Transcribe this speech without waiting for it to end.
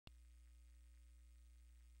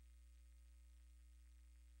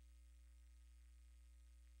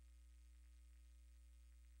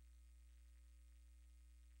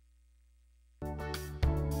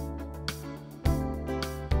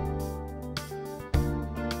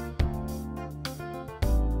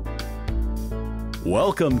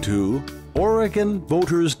Welcome to Oregon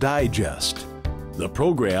Voters Digest, the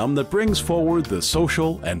program that brings forward the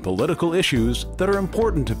social and political issues that are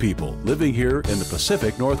important to people living here in the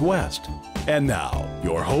Pacific Northwest. And now,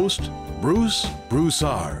 your host, Bruce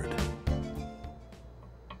Broussard.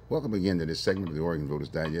 Welcome again to this segment of the Oregon Voters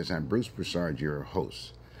Digest. I'm Bruce Broussard, your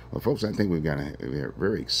host. Well, folks, I think we've got a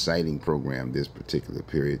very exciting program this particular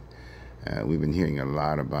period. We've been hearing a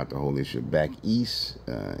lot about the whole issue back east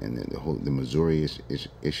and the Missouri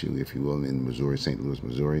issue, if you will, in Missouri, St. Louis,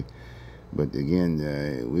 Missouri. But again,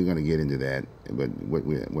 we're going to get into that. But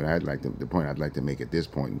the point I'd like to make at this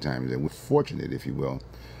point in time is that we're fortunate, if you will,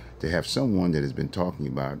 to have someone that has been talking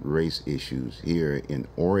about race issues here in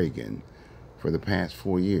Oregon for the past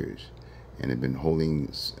 4 years, and have been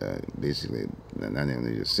holding basically not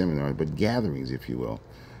only just seminars but gatherings, if you will.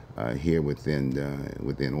 Here within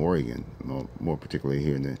Oregon, more particularly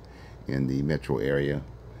here in the metro area,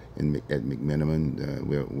 at McMenamin,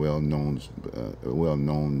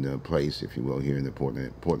 well-known place, if you will, here in the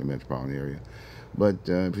Portland metropolitan area. But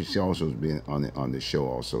she also has been on the show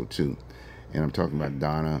also too, and I'm talking about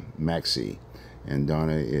Donna Maxey. And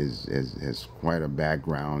Donna has quite a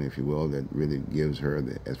background, if you will, that really gives her,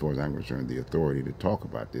 as far as I'm concerned, the authority to talk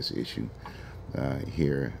about this issue.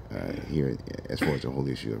 Here, as far as the whole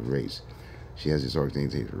issue of race, she has this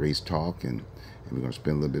organization, Race Talk, and we're going to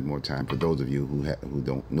spend a little bit more time. For those of you who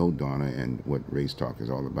don't know Donna and what Race Talk is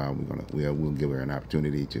all about, we'll give her an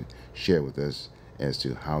opportunity to share with us as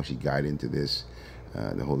to how she got into this,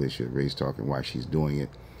 the whole issue of Race Talk, and why she's doing it,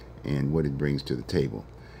 and what it brings to the table.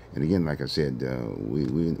 And again, like I said,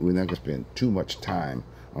 we're not going to spend too much time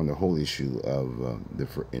on the whole issue of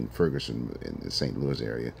in Ferguson, in the St. Louis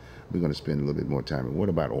area. We're going to spend a little bit more time on what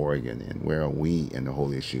about Oregon, and where are we in the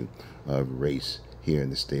whole issue of race here in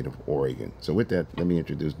the state of Oregon. So with that, let me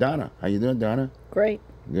introduce Donna. How you doing, Donna? Great.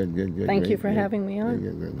 Good. Thank great, you for having me on.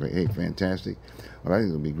 Great. Hey, fantastic. Well, I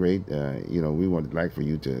think it'll be great. We would like for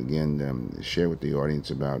you to, again, share with the audience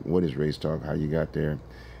about what is Race Talk, how you got there.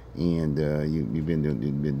 And you've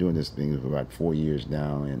been doing this thing for about 4 years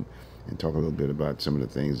now, and talk a little bit about some of the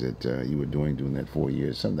things that you were doing during that 4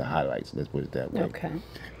 years, some of the highlights. Let's put it that way. Okay.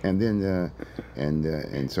 And then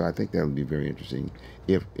and so I think that would be very interesting.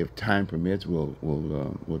 If time permits,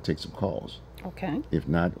 we'll take some calls. Okay. If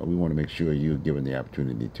not, we want to make sure you're given the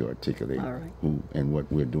opportunity to articulate who and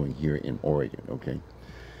what we're doing here in Oregon. Okay.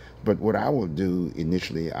 But what I will do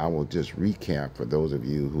initially, I will just recap for those of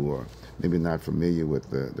you who are maybe not familiar with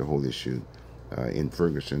the whole issue in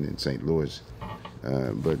Ferguson and St. Louis,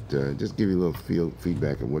 but just give you a little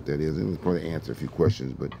feedback of what that is, and we'll probably answer a few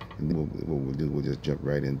questions. But we'll just jump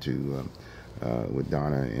right into with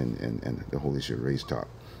Donna and the whole issue of Race Talk.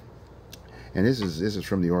 And this is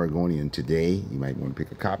from the Oregonian today. You might want to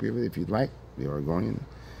pick a copy of it if you'd like. The Oregonian.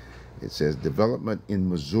 It says, development in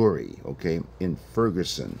Missouri, okay, in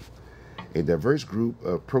Ferguson. A diverse group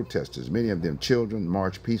of protesters, many of them children,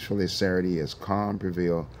 marched peacefully Saturday as calm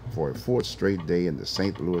prevailed for a fourth straight day in the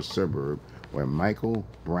St. Louis suburb where Michael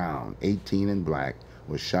Brown, 18 and black,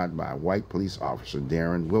 was shot by a white police officer,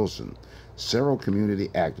 Darren Wilson. Several community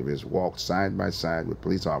activists walked side by side with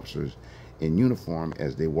police officers in uniform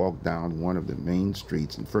as they walked down one of the main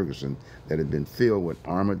streets in Ferguson that had been filled with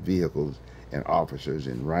armored vehicles and officers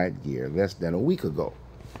in riot gear less than a week ago.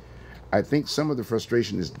 I think some of the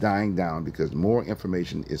frustration is dying down because more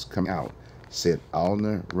information is coming out, said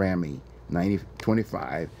Alna Ramy,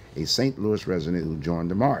 25, a St. Louis resident who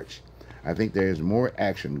joined the march. I think there is more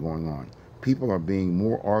action going on. People are being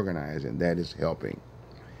more organized, and that is helping.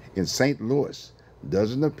 In St. Louis,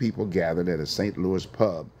 dozens of people gathered at a St. Louis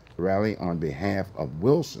pub to rally on behalf of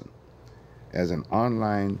Wilson as an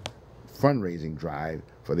online fundraising drive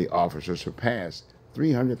for the officers surpassed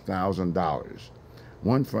 $300,000.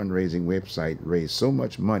 One fundraising website raised so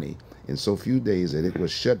much money in so few days that it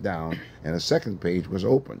was shut down, and a second page was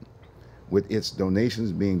opened, with its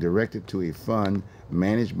donations being directed to a fund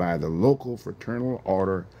managed by the local Fraternal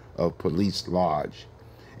Order of Police Lodge.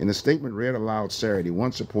 In a statement read aloud Saturday,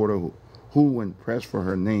 one supporter who, when pressed for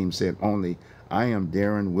her name, said only, "I am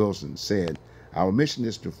Darren Wilson," said, "Our mission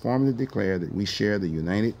is to formally declare that we share the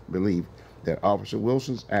united belief that Officer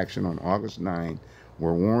Wilson's action on August 9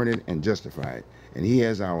 were warranted and justified, and he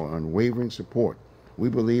has our unwavering support. We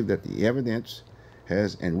believe that the evidence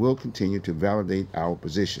has and will continue to validate our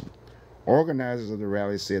position." Organizers of the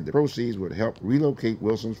rally said the proceeds would help relocate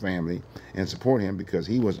Wilson's family and support him because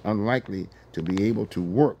he was unlikely to be able to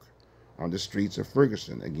work on the streets of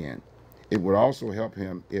Ferguson again. It would also help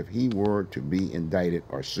him if he were to be indicted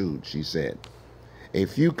or sued, she said. A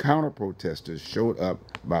few counter-protesters showed up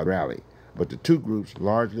by the rally, but the two groups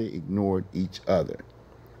largely ignored each other.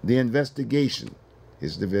 The investigation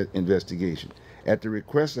is the investigation. At the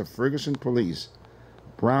request of Ferguson Police,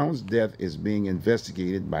 Brown's death is being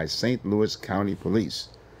investigated by St. Louis County Police.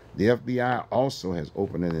 The FBI also has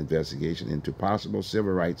opened an investigation into possible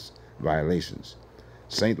civil rights violations.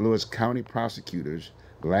 St. Louis County prosecutors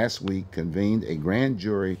last week convened a grand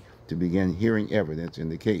jury to begin hearing evidence in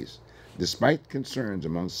the case, despite concerns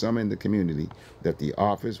among some in the community that the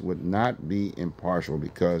office would not be impartial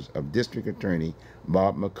because of District Attorney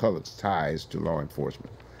Bob McCulloch's ties to law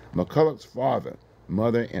enforcement. McCulloch's father,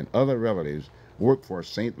 mother, and other relatives worked for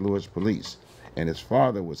St. Louis Police, and his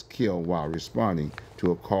father was killed while responding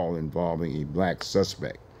to a call involving a black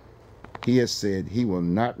suspect. He has said he will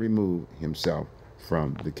not remove himself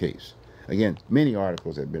from the case. Again, many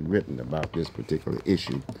articles have been written about this particular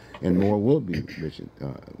issue, and more will be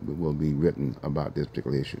written about this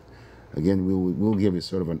particular issue. Again, we'll give you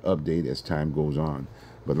sort of an update as time goes on.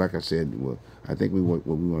 But like I said, I think what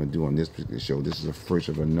we want to do on this particular show, this is the first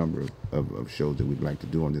of a number of shows that we'd like to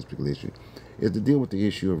do on this particular issue, is to deal with the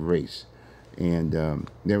issue of race. And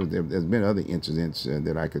there's been other incidents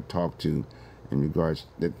that I could talk to in regards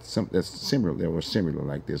that's similar. That were similar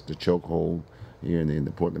like this. The chokehold here in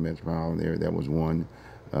the Portland metropolitan area, that was one.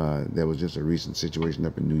 There was just a recent situation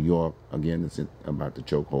up in New York. Again, it's about the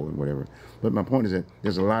chokehold and whatever. But my point is that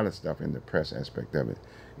there's a lot of stuff in the press aspect of it,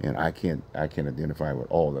 and I can't identify with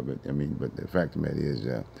all of it. I mean, but the fact of the matter is,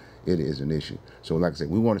 it is an issue. So, like I said,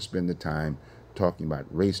 we want to spend the time talking about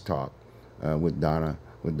race talk with Donna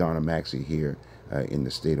Maxey here in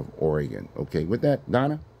the state of Oregon. Okay, with that,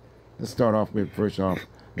 Donna, let's start off with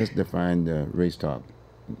let's define race talk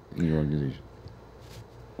in your organization.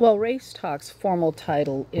 Well, Race Talk's formal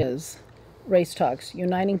title is Race Talks,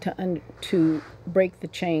 Uniting to Break the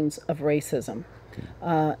Chains of Racism, okay.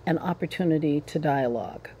 An opportunity to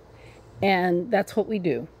dialogue. And that's what we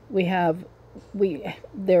do.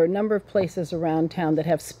 There are a number of places around town that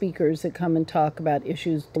have speakers that come and talk about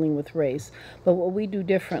issues dealing with race. But what we do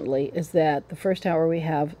differently is that the first hour we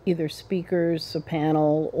have either speakers, a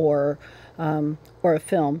panel, or a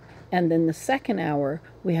film. And then the second hour,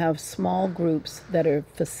 we have small groups that are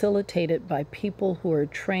facilitated by people who are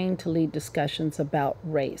trained to lead discussions about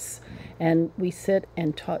race. And we sit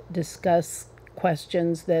and discuss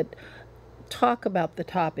questions that talk about the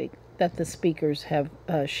topic that the speakers have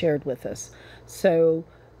shared with us. So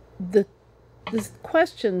the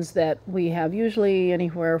questions that we have, usually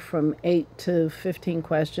anywhere from 8 to 15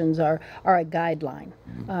 questions, are a guideline.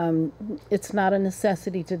 It's not a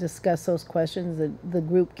necessity to discuss those questions. The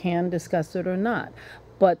group can discuss it or not.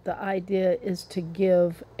 But the idea is to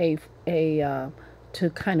give to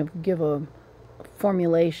kind of give a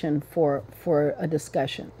formulation for a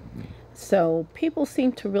discussion. So people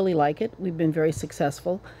seem to really like it. We've been very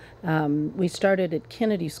successful. We started at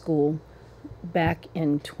Kennedy School back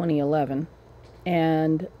in 2011.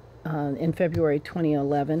 And in February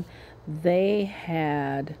 2011, they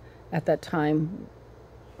had, at that time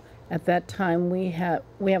we have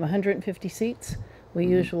 150 seats. We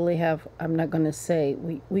usually have, I'm not going to say,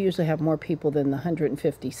 we usually have more people than the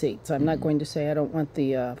 150 seats. I'm not going to say, I don't want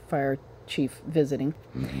the fire chief visiting.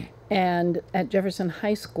 And at Jefferson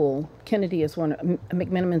High School, Kennedy is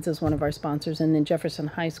McMenamins is one of our sponsors, and then Jefferson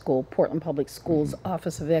High School, Portland Public Schools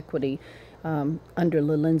Office of Equity, under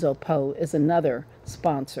Lorenzo Poe, is another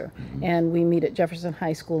sponsor. And we meet at Jefferson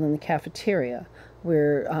High School in the cafeteria.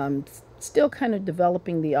 We're still kind of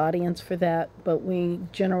developing the audience for that, but we're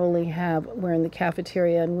in the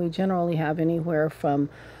cafeteria, and we generally have anywhere from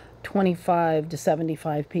 25 to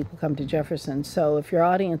 75 people come to Jefferson. So if your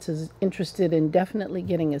audience is interested in definitely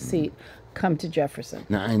getting a seat, come to Jefferson.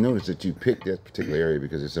 Now, I noticed that you picked that particular area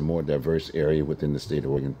because it's a more diverse area within the state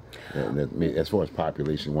of Oregon, as far as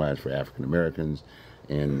population-wise, for African Americans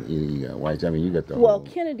and whites. I mean, you got the whole...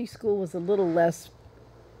 Kennedy School was a little less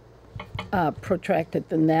protracted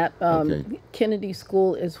than that. Kennedy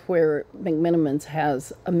School is where McMenamins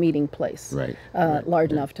has a meeting place,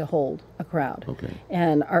 large enough to hold a crowd.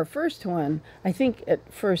 And our first one, I think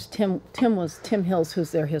at first Tim Hills,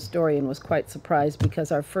 who's their historian, was quite surprised because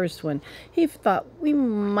our first one, he thought we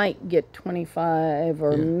might get 25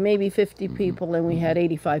 or maybe 50 people, and we had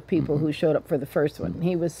 85 people who showed up for the first one.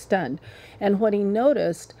 He was stunned. And what he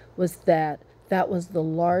noticed was that was the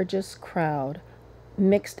largest crowd,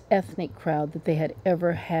 mixed ethnic crowd, that they had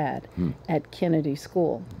ever had at Kennedy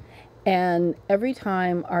School. And every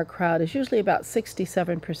time our crowd is usually about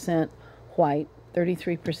 67% white,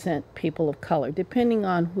 33% people of color, depending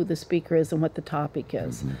on who the speaker is and what the topic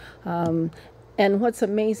is. And what's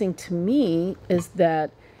amazing to me is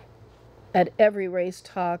that at every race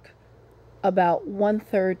talk, about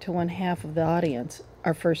 1/3 to 1/2 of the audience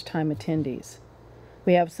are first-time attendees.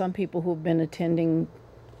 We have some people who've been attending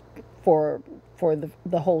for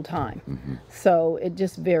the whole time. Mm-hmm. So it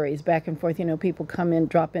just varies back and forth. You know, people come in,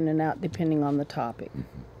 drop in and out depending on the topic.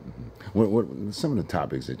 Mm-hmm. What some of the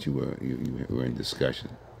topics that you were in discussion?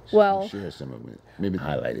 Well, share some of it. Maybe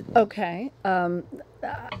highlighted ones. Okay. I'm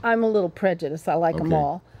a little prejudiced. I like them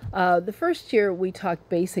all. The first year we talked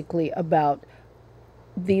basically about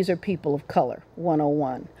these are people of color,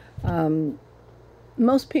 101.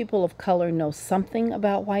 Most people of color know something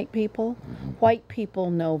about white people. Mm-hmm. White people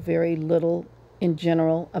know very little in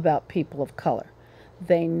general about people of color.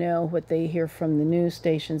 They know what they hear from the news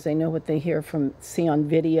stations. They know what they see on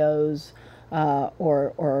videos,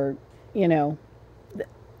 or you know.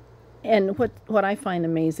 And what I find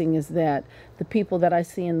amazing is that the people that I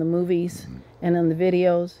see in the movies mm-hmm. and in the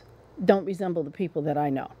videos don't resemble the people that I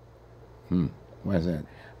know. Why is that?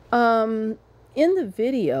 In the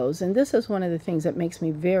videos, and this is one of the things that makes me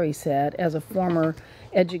very sad as a former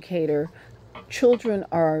educator, children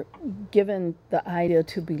are given the idea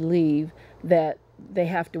to believe that they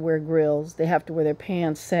have to wear grills, they have to wear their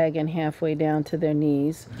pants sagging halfway down to their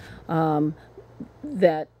knees,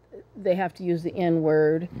 that they have to use the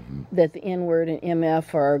N-word, mm-hmm. that the N-word and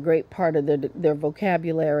MF are a great part of their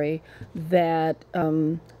vocabulary, that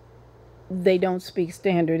they don't speak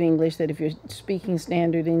standard English, that if you're speaking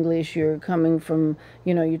standard English, you're coming from,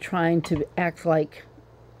 you know, you're trying to act like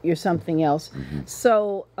you're something else. Mm-hmm.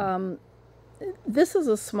 So this is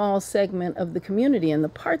a small segment of the community, and the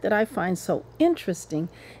part that I find so interesting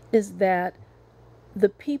is that the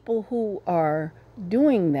people who are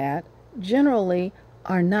doing that generally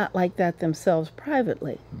are not like that themselves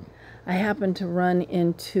privately. I happened to run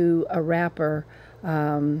into a rapper,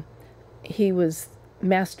 he was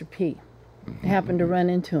Master P. I happened to run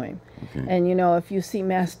into him. Okay. And you know, if you see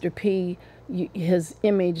Master P, his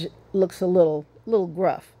image looks a little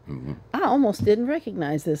gruff. Mm-hmm. I almost didn't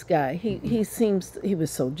recognize this guy. He was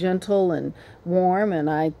so gentle and warm, and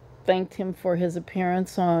I thanked him for his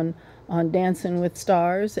appearance on Dancing with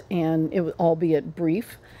Stars, and it was, albeit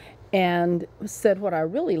brief, and said what I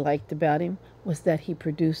really liked about him was that he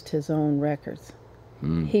produced his own records.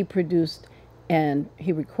 He produced and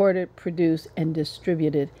he recorded, produced, and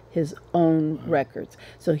distributed his own records.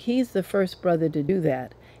 So he's the first brother to do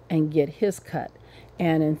that and get his cut.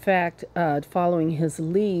 And in fact, following his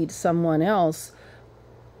lead, someone else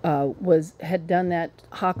had done that,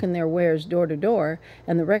 hawking their wares door to door,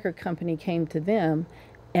 and the record company came to them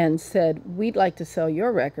and said, "We'd like to sell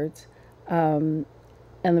your records." And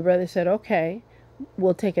the brother said, "Okay,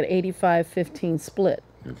 we'll take an 85-15 split.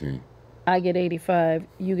 Okay. I get 85,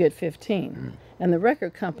 you get 15. And the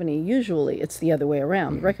record company, usually it's the other way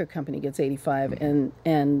around. The record company gets 85 and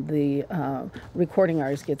the recording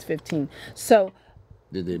artist gets 15. So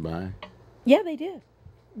did they buy? Yeah, they did.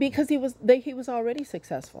 Because he was already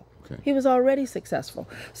successful. Okay. He was already successful.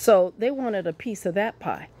 So they wanted a piece of that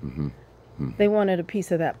pie. They wanted a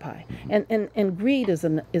piece of that pie. And greed is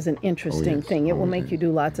an interesting thing. It will make you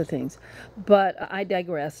do lots of things. But I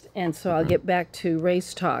digressed, and so I'll get back to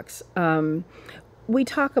race talks. We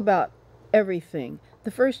talk about everything. The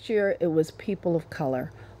first year, it was people of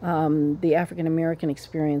color. The African American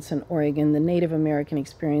experience in Oregon, the Native American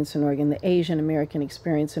experience in Oregon, the Asian American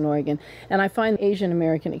experience in Oregon. And I find the Asian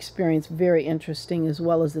American experience very interesting, as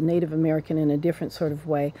well as the Native American in a different sort of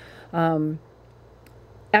way.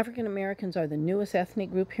 African Americans are the newest ethnic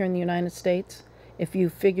group here in the United States. If you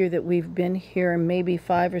figure that we've been here maybe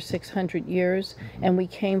 500 or 600 years, and we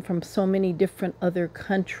came from so many different other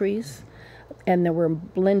countries, and they were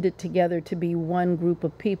blended together to be one group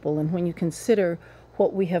of people. And when you consider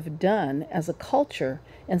what we have done as a culture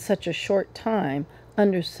in such a short time,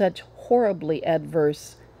 under such horribly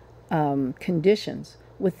adverse conditions,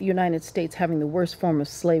 with the United States having the worst form of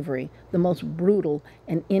slavery, the most brutal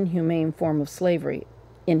and inhumane form of slavery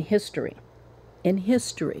in history.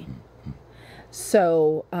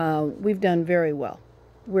 So we've done very well.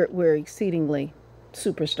 We're exceedingly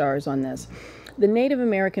superstars on this. The Native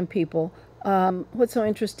American people, what's so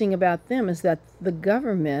interesting about them is that the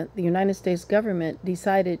government, the United States government,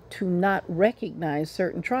 decided to not recognize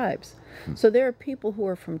certain tribes. So there are people who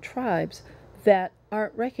are from tribes that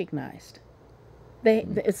aren't recognized.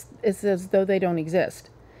 It's as though they don't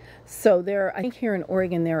exist. So I think here in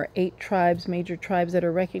Oregon, there are 8 tribes, major tribes that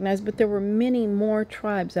are recognized, but there were many more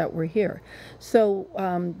tribes that were here. So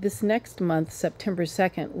this next month, September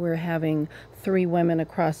 2nd, we're having 3 women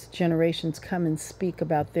across generations come and speak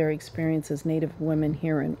about their experience as Native women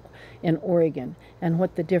here in Oregon, and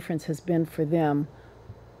what the difference has been for them,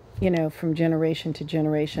 you know, from generation to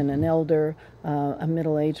generation, an elder, a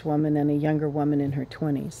middle-aged woman, and a younger woman in her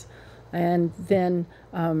 20s. And then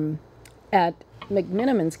At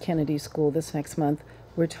McMiniman's Kennedy School this next month,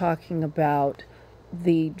 we're talking about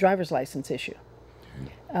the driver's license issue.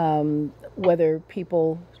 Whether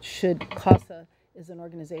people should, CASA is an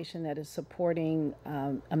organization that is supporting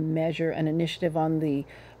a measure, an initiative on the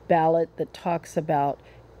ballot that talks about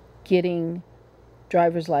getting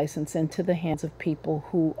driver's license into the hands of people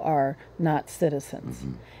who are not citizens.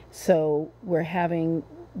 So we're having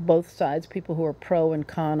both sides, people who are pro and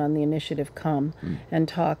con on the initiative, come and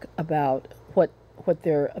talk about what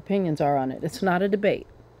their opinions are on it. It's not a debate.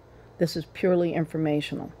 This is purely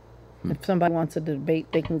informational. If somebody wants a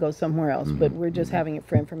debate, they can go somewhere else, but we're just having it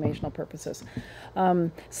for informational purposes.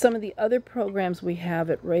 Some of the other programs we have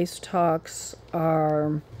at Race Talks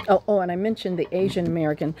are, and I mentioned the Asian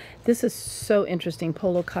American. This is so interesting.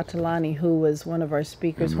 Polo Catalani, who was one of our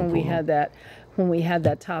speakers when we had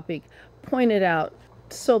that topic, pointed out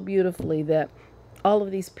so beautifully that all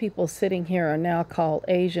of these people sitting here are now called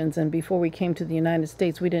Asians, and before we came to the United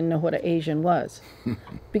States, we didn't know what an Asian was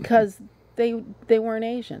because they weren't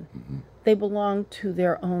Asian. They belonged to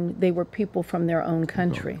their own, they were people from their own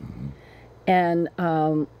country. And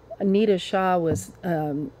Anita Shah was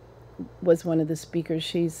one of the speakers.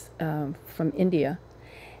 She's from India.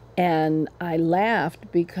 And I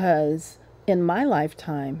laughed because in my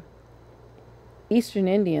lifetime, Eastern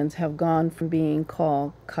Indians have gone from being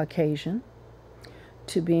called Caucasian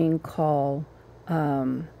to being called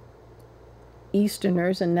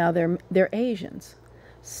Easterners, and now they're Asians.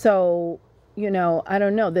 So, I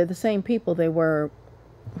don't know. They're the same people they were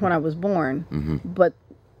when I was born, but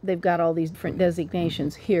they've got all these different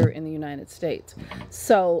designations here in the United States.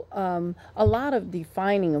 So a lot of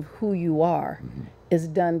defining of who you are is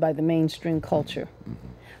done by the mainstream culture.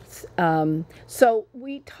 So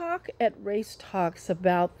we talk at Race Talks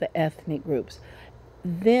about the ethnic groups.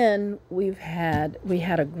 Then we had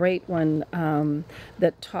a great one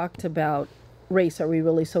that talked about race. Are we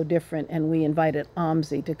really so different? And we invited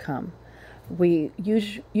Omzi to come. We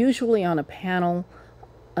usually on a panel,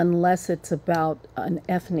 unless it's about an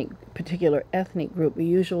particular ethnic group, we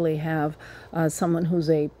usually have someone who's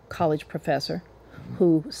a college professor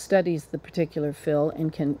who studies the particular field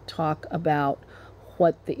and can talk about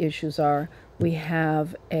what the issues are. We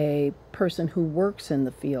have a person who works in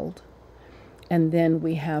the field, and then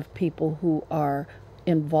we have people who are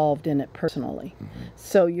involved in it personally.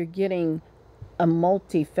 So you're getting a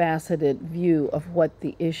multifaceted view of what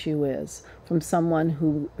the issue is from someone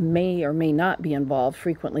who may or may not be involved.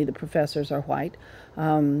 Frequently the professors are white,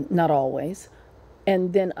 not always.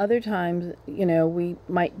 And then other times, we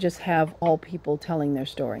might just have all people telling their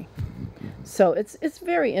story. So it's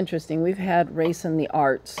very interesting. We've had race in the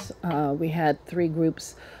arts. We had 3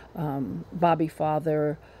 groups, Bobby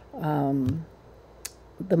Father,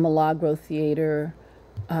 the Milagro Theater,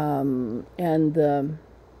 and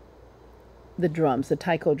the drums, the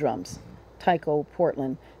taiko drums. Taiko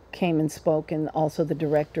Portland came and spoke, and also the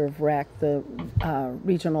director of RAC, the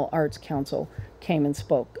Regional Arts Council, came and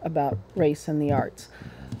spoke about race in the arts.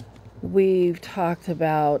 We've talked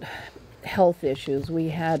about health issues. We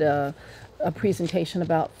had a presentation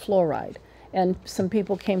about fluoride, and some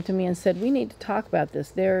people came to me and said, we need to talk about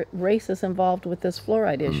this. Race is involved with this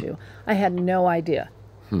fluoride issue. I had no idea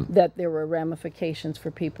that there were ramifications for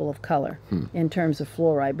people of color in terms of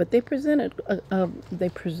fluoride, but they presented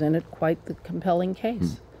quite the compelling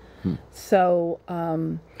case. So,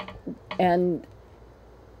 and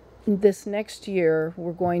this next year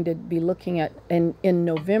we're going to be looking at, in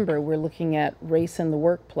November we're looking at race in the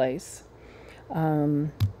workplace.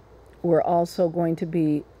 We're also going to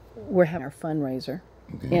be, we're having our fundraiser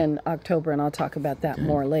in October, and I'll talk about that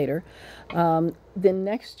more later. Then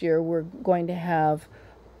next year we're going to have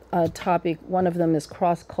a topic. One of them is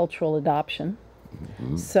cross-cultural adoption.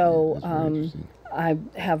 So I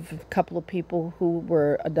have a couple of people who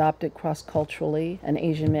were adopted cross-culturally, an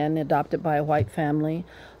Asian man adopted by a white family,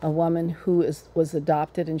 a woman who was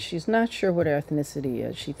adopted and she's not sure what her ethnicity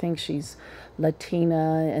is. She thinks she's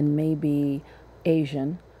Latina and maybe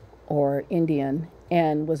Asian or Indian,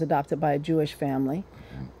 and was adopted by a Jewish family.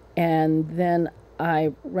 And then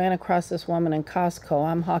I ran across this woman in Costco.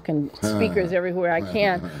 I'm hawking speakers everywhere I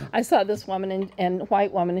can. I saw this woman and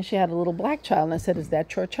white woman, and she had a little black child. And I said, "Is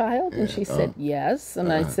that your child?" And she said, "Yes."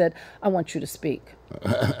 And I said, "I want you to speak."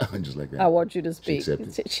 Just like that. I want you to speak.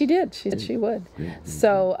 She did. She said she would.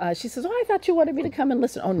 So she says, "Oh, I thought you wanted me to come and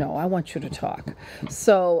listen." "Oh no, I want you to talk."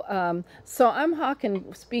 So I'm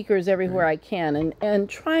hawking speakers everywhere I can, and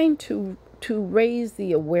trying to to raise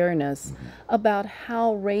the awareness about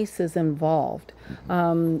how race is involved.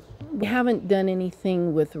 We haven't done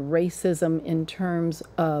anything with racism in terms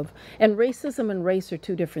of, and racism and race are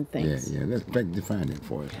two different things. Yeah. Let's define it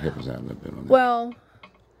for us. Help us out a little bit on that. Well,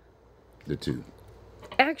 the two.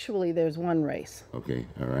 Actually, there's one race. Okay,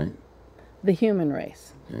 all right. The human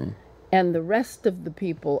race. Okay. And the rest of the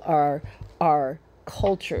people are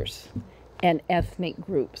cultures and ethnic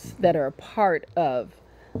groups that are a part of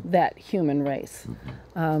that human race.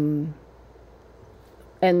 And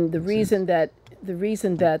the reason that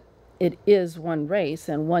it is one race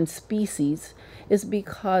and one species is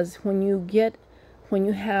because when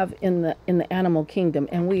you have in the animal kingdom,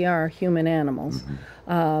 and we are human animals,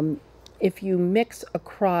 if you mix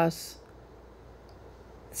across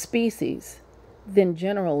species, then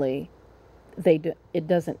generally it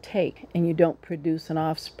doesn't take, and you don't produce an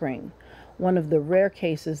offspring. One of the rare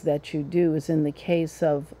cases that you do is in the case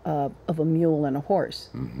of a mule and a horse,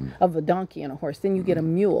 of a donkey and a horse. Then you get a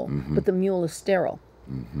mule, but the mule is sterile.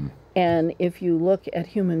 And if you look at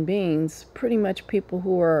human beings, pretty much people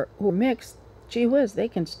who are mixed, gee whiz, they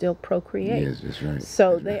can still procreate. Yes, that's right.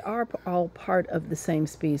 So they are all part of the same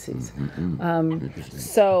species.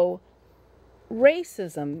 So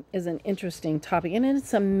racism is an interesting topic, and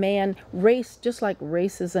it's race, just like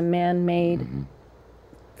race is a man-made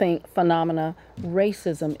phenomena,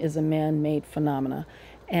 racism is a man-made phenomena.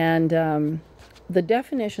 And the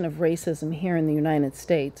definition of racism here in the United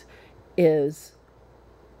States is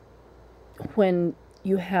when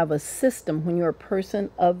you have a system, when you're a person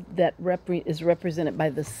that is represented by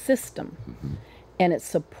the system, and it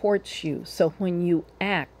supports you. So when you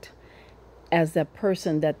act as that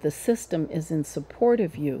person that the system is in support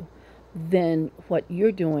of you, then what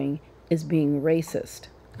you're doing is being racist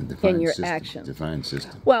in your actions. Define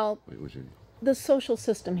system. Well, the social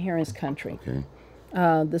system here in this country. Okay.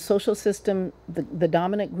 The social system, the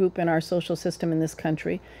dominant group in our social system in this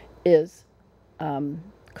country is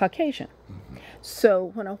Caucasian.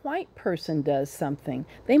 So when a white person does something,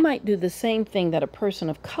 they might do the same thing that a person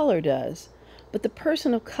of color does, but the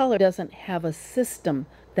person of color doesn't have a system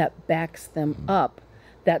that backs them up,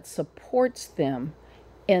 that supports them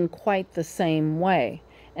in quite the same way.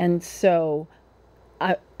 And so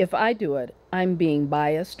if I do it, I'm being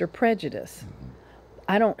biased or prejudiced.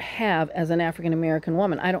 I don't have, as an African American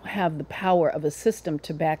woman, I don't have the power of a system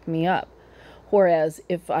to back me up. Whereas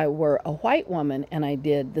if I were a white woman and I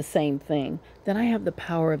did the same thing, then I have the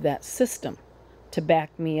power of that system to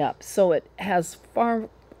back me up. So it has far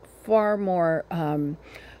more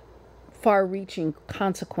far-reaching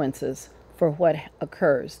consequences for what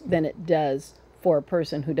occurs than it does for a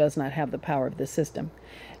person who does not have the power of the system.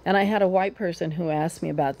 And I had a white person who asked me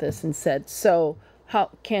about this and said, so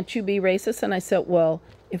how can't you be racist? And I said, well,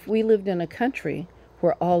 if we lived in a country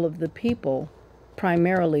where all of the people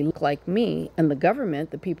primarily look like me, and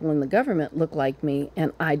the people in the government look like me,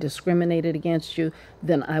 and I discriminated against you,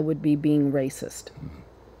 then I would be being racist.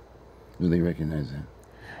 Do they recognize that?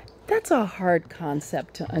 That's a hard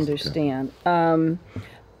concept to understand.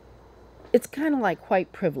 It's kind of like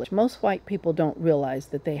white privilege. Most white people don't realize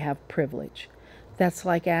that they have privilege. That's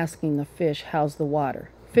like asking a fish, how's the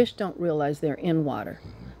water? Fish don't realize they're in water.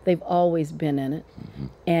 They've always been in it.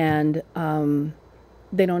 And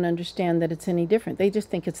they don't understand that it's any different. They just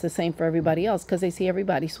think it's the same for everybody else because they see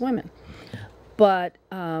everybody swimming. But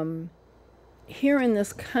here in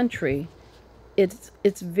this country,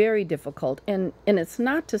 it's very difficult. And it's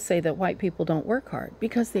not to say that white people don't work hard,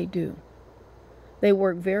 because they do. They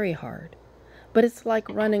work very hard. But it's like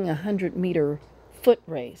running a 100-meter foot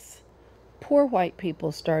race. Poor white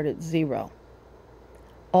people start at 0,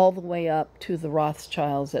 all the way up to the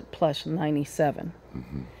Rothschilds at plus 97.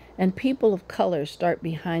 And people of color start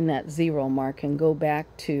behind that 0 mark and go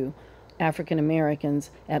back to African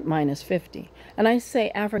Americans at minus 50. And I say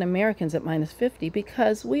African Americans at minus 50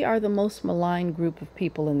 because we are the most maligned group of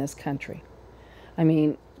people in this country. I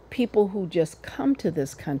mean, people who just come to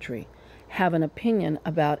this country have an opinion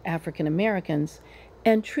about African Americans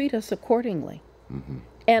and treat us accordingly.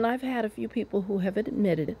 And I've had a few people who have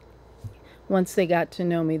admitted it. Once they got to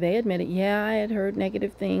know me, they admitted, yeah, I had heard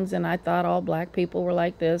negative things and I thought all black people were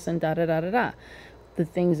like this and da-da-da-da-da. The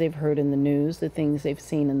things they've heard in the news, the things they've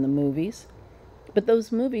seen in the movies. But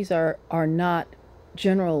those movies are not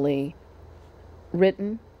generally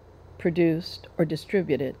written, produced, or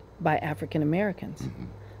distributed by African Americans.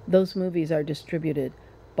 Those movies are distributed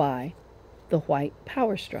by the white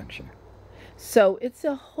power structure. So it's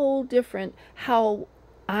a whole different, how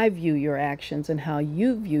I view your actions and how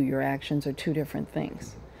you view your actions are two different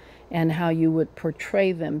things. And how you would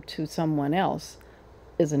portray them to someone else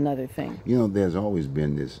is another thing. You know, there's always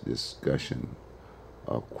been this discussion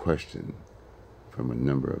or question from a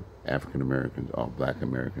number of African Americans or Black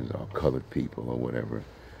Americans or colored people or whatever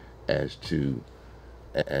as to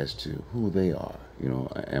who they are. You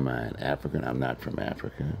know, am I an African? I'm not from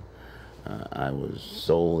Africa. I was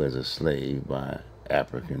sold as a slave by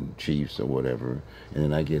African chiefs or whatever, and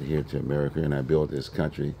then I get here to America and I built this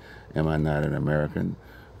country. Am I not an American?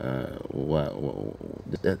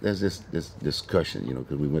 There's this discussion, you know,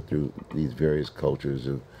 because we went through these various cultures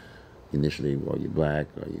of initially, are you black?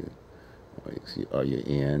 Are you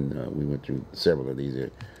in? We went through several of these.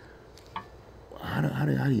 How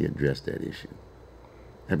do you address that issue?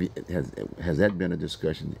 Has that been a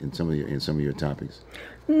discussion in some of your topics?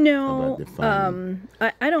 No,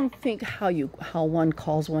 I don't think how one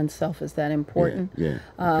calls oneself is that important. Yeah.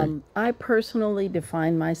 Okay. I personally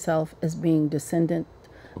define myself as being descendant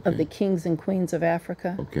of the kings and queens of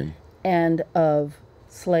Africa, and of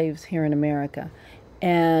slaves here in America.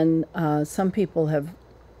 And some people have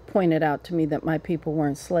pointed out to me that my people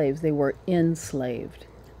weren't slaves; they were enslaved.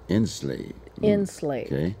 Enslaved.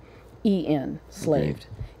 Enslaved. Okay. E-N, slaved.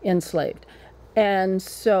 Enslaved. And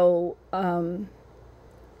so I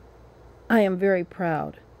am very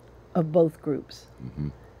proud of both groups. Mm-hmm.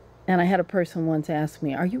 And I had a person once ask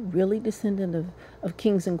me, are you really descendant of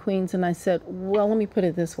kings and queens? And I said, well, let me put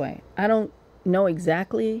it this way. I don't know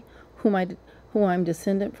exactly who I'm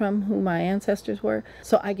descendant from, who my ancestors were,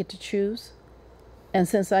 so I get to choose. And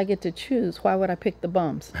since I get to choose, why would I pick the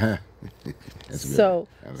bums? So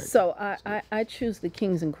I choose the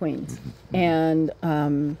kings and queens. And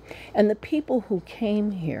the people who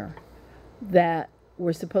came here that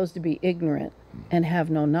were supposed to be ignorant and have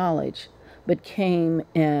no knowledge, but came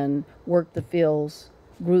and worked the fields,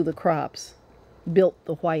 grew the crops, built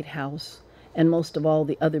the White House, and most of all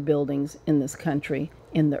the other buildings in this country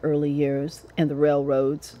in the early years, and the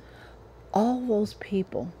railroads, all those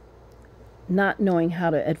people, not knowing how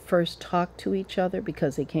to at first talk to each other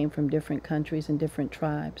because they came from different countries and different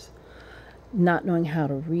tribes, not knowing how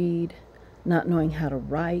to read, not knowing how to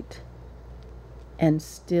write, and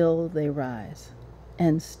still they rise.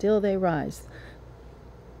 And still they rise.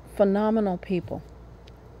 Phenomenal people.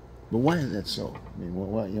 But why is that so? I mean,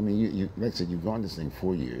 why? I mean, you like I said, you've gone this thing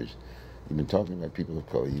 4 years. You've been talking about people of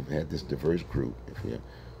color. You've had this diverse group.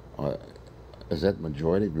 Is that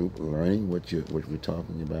majority group learning what we're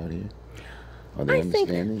talking about here? Are they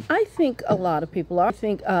understanding? I think a lot of people are. I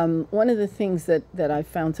think one of the things that I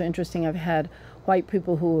found so interesting, I've had white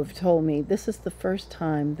people who have told me, this is the first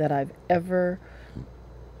time that I've ever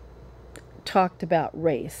talked about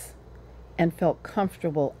race and felt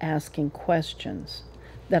comfortable asking questions,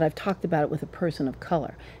 that I've talked about it with a person of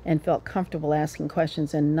color and felt comfortable asking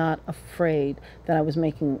questions and not afraid that I was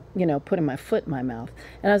making, putting my foot in my mouth.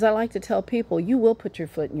 And as I like to tell people, you will put your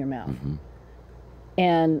foot in your mouth. Mm-hmm.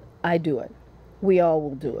 And I do it. We all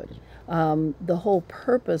will do it. The whole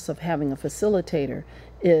purpose of having a facilitator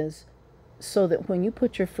is so that when you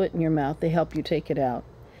put your foot in your mouth, they help you take it out.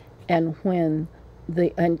 And when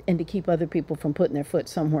and to keep other people from putting their foot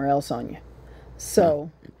somewhere else on you.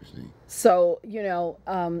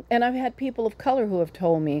 And I've had people of color who have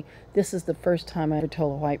told me, this is the first time I ever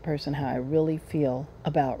told a white person how I really feel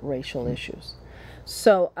about racial issues.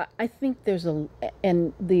 So I think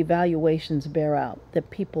and the evaluations bear out that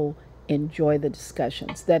people enjoy the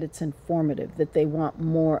discussions, that it's informative, that they want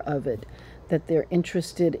more of it, that they're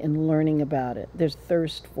interested in learning about it. There's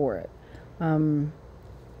thirst for it.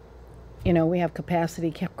 We have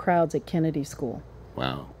capacity crowds at Kennedy School.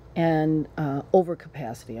 Wow. And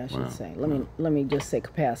overcapacity, I should say. Let me just say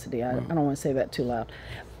capacity. I don't want to say that too loud.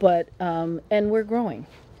 But and we're growing.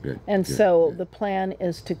 Good. And so the plan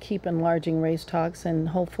is to keep enlarging race talks, and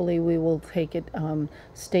hopefully we will take it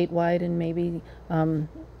statewide and maybe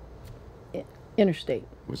interstate.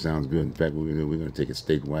 Well, sounds good. In fact, we're going to take it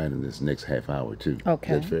statewide in this next half hour too.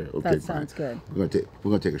 Okay. Is that fair? Okay, that sounds good. We're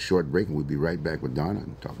going to take a short break, and we'll be right back with Donna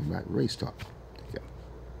and talking about race talk. Take care.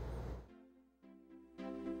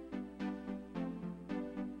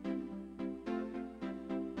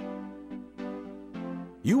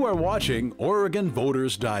 You are watching Oregon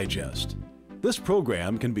Voters Digest. This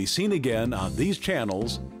program can be seen again on these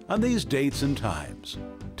channels on these dates and times.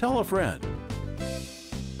 Tell a friend.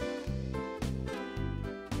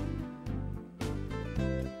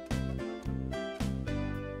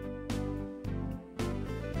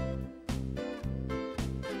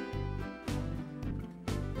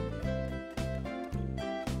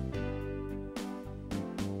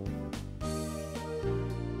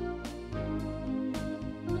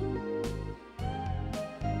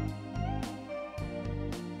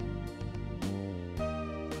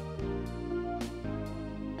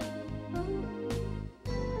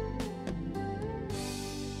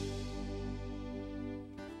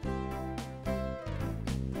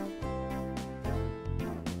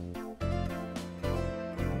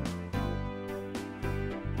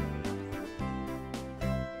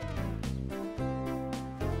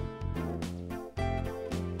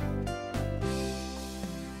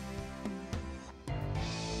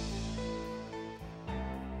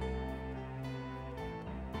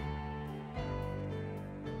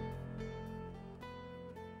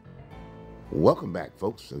 Welcome back,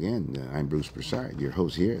 folks. Again, I'm Bruce Broussard, your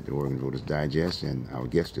host here at the Oregon Voters Digest, and our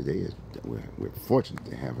guest today is, we're fortunate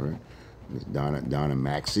to have her, Ms. Donna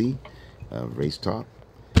Maxey of Race Talk.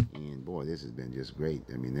 And boy, this has been just great.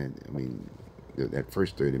 That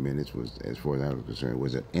first 30 minutes was, as far as I was concerned,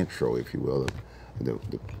 was an intro, if you will, of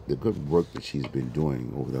the good work that she's been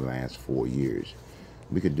doing over the last 4 years.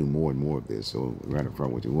 We could do more and more of this. So right up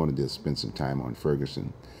front with you, we wanted to spend some time on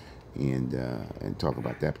Ferguson and talk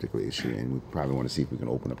about that particular issue, and we probably want to see if we can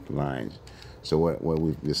open up the lines. So what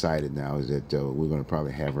we've decided now is that we're going to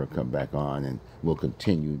probably have her come back on, and we'll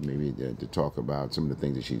continue maybe to talk about some of the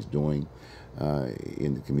things that she's doing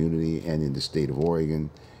in the community and in the state of Oregon.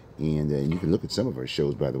 And you can look at some of our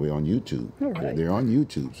shows, by the way, on YouTube. Right. They're on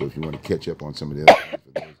YouTube, so if you want to catch up on some of the other for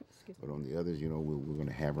those. But on the others, we're going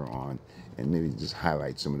to have her on and maybe just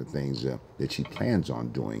highlight some of the things that she plans on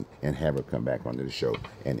doing, and have her come back onto the show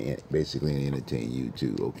and basically entertain you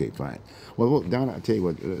too. Okay, fine. Well, Donna, I'll tell you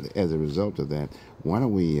what. As a result of that, why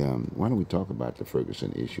don't we talk about the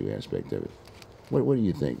Ferguson issue aspect of it? What do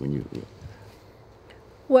you think when you?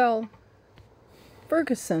 Well,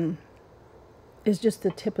 Ferguson is just the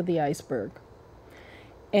tip of the iceberg,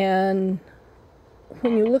 and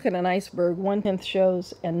when you look at an iceberg, 1/10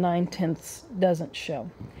 shows and 9/10 doesn't show.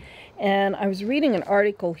 And I was reading an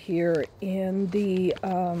article here in the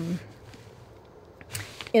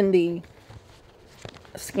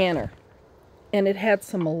scanner, and it had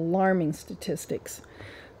some alarming statistics.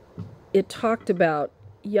 It talked about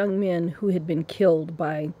young men who had been killed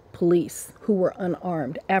by police who were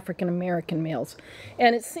unarmed, African American males.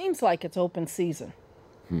 And it seems like it's open season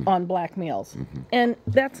on black males. And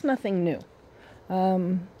that's nothing new.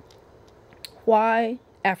 Why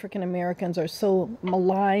African Americans are so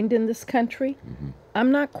maligned in this country,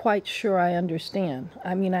 I'm not quite sure I understand.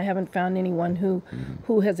 I mean, I haven't found anyone who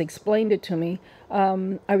has explained it to me.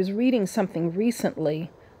 I was reading something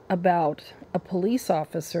recently about a police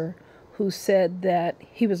officer who said that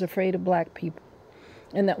he was afraid of black people,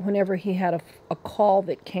 and that whenever he had a call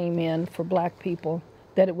that came in for black people,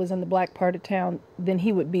 that it was in the black part of town, then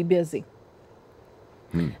he would be busy.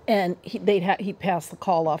 And he'd pass the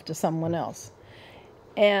call off to someone else.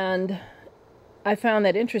 And I found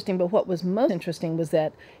that interesting, but what was most interesting was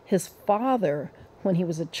that his father, when he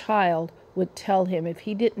was a child, would tell him if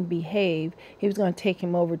he didn't behave, he was going to take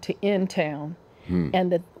him over to in town,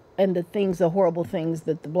 and the horrible things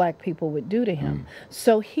that the black people would do to him.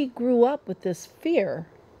 So he grew up with this fear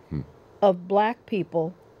of black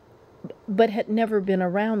people, but had never been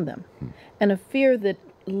around them, and a fear that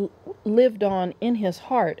lived on in his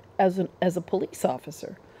heart as a police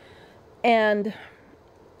officer. And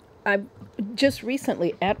I just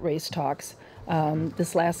recently at Race Talks, earlier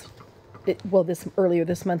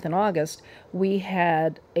this month in August, we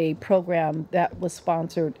had a program that was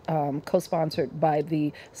co-sponsored by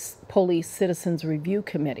the Police Citizens Review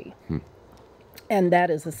Committee. And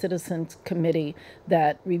that is a citizens committee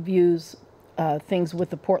that reviews things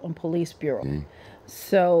with the Portland Police Bureau.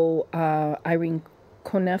 So Irene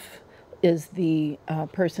Conniff is the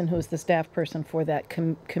person who is the staff person for that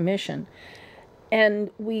commission. And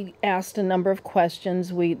we asked a number of questions.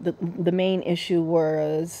 The main issue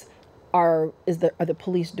was, are the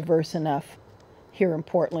police diverse enough here in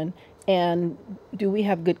Portland? And do we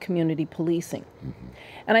have good community policing?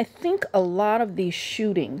 And I think a lot of these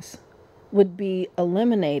shootings would be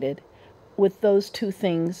eliminated with those two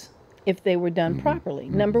things if they were done properly.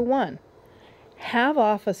 Number one, have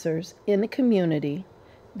officers in the community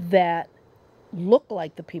that look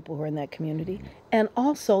like the people who are in that community, and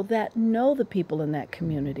also that know the people in that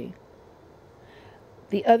community.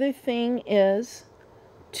 The other thing is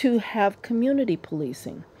to have community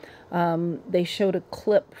policing. They showed a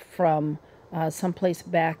clip from someplace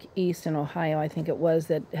back east in Ohio, I think it was,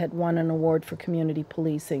 that had won an award for community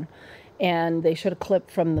policing. And they showed a clip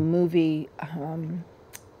from the movie,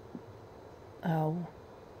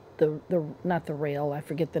 not the rail, I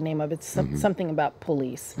forget the name of it, something about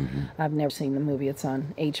police. I've never seen the movie, it's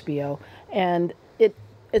on HBO. And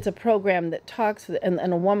it's a program that talks,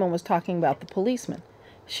 and a woman was talking about the policeman.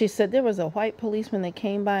 She said there was a white policeman that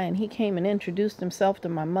came by, and he came and introduced himself to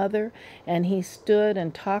my mother, and he stood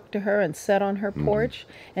and talked to her and sat on her porch,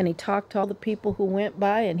 and he talked to all the people who went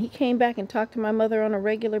by, and he came back and talked to my mother on a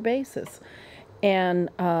regular basis. And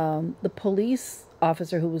the police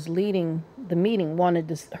officer who was leading the meeting wanted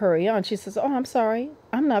to hurry on. She says, "Oh, I'm sorry,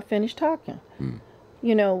 I'm not finished talking.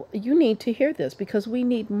 You know, you need to hear this because we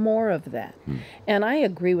need more of that." And I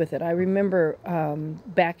agree with it. I remember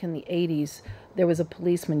back in the 80s, there was a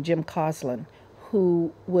policeman, Jim Coslin,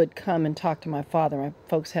 who would come and talk to my father. My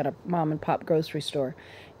folks had a mom and pop grocery store,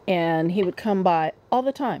 and he would come by all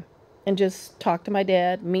the time. and just talk to my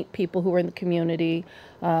dad, meet people who were in the community,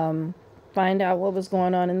 find out what was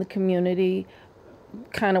going on in the community,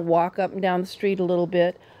 kind of walk up and down the street a little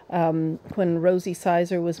bit. When Rosie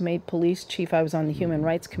Sizer was made police chief, I was on the Human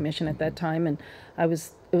Rights Commission at that time, and it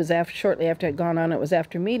was shortly after I'd gone on, it was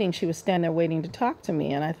after meeting, she was standing there waiting to talk to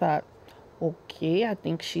me, and I thought, okay, I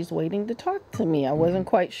think she's waiting to talk to me. I wasn't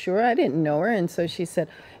quite sure. I didn't know her, and so she said,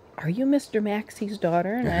 are you Mr. Maxey's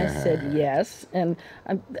daughter? And I said, yes. And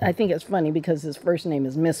I think it's funny because his first name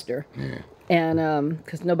is Mr. And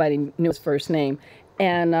because nobody knew his first name.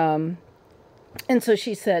 And so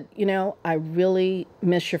she said, you know, I really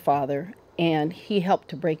miss your father, and he helped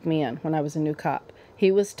to break me in when I was a new cop.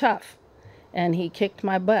 He was tough, and he kicked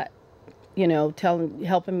my butt, you know,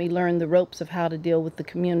 helping me learn the ropes of how to deal with the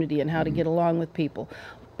community and how to get along with people.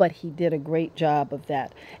 But he did a great job of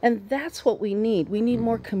that. And that's what we need. We need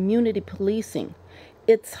more community policing.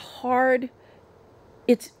 It's hard.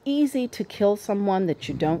 It's easy to kill someone that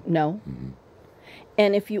you don't know.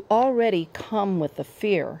 And if you already come with the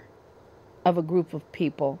fear of a group of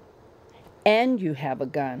people and you have a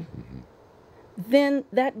gun, then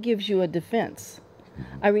that gives you a defense.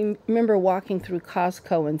 I remember walking through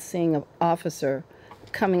Costco and seeing an officer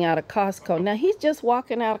coming out of Costco. Now, he's just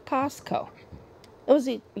walking out of Costco. It was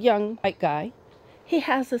a young white guy. He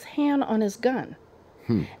has his hand on his gun.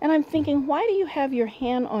 And I'm thinking, why do you have your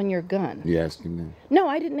hand on your gun? You asked him that? No,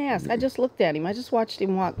 I didn't ask. I just looked at him. I just watched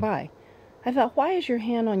him walk by. I thought, why is your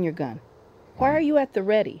hand on your gun? Why are you at the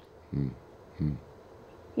ready?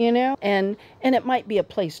 You know? And it might be a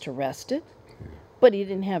place to rest it, but he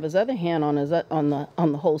didn't have his other hand on his on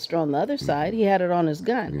the holster on the other side. He had it on his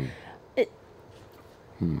gun.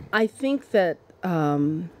 I think that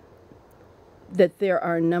that there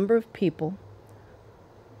are a number of people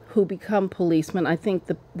who become policemen. I think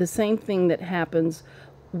the same thing that happens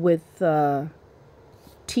with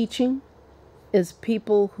teaching is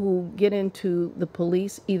people who get into the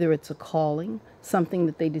police, either it's a calling, something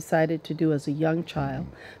that they decided to do as a young child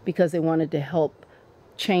because they wanted to help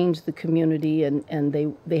change the community, and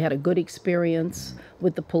they had a good experience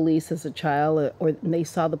with the police as a child, or they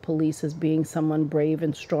saw the police as being someone brave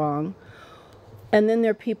and strong. And then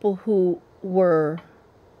there are people who were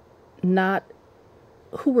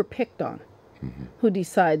picked on, who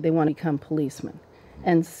decide they want to become policemen.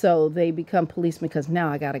 And so they become policemen because now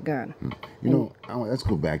I got a gun. You know, let's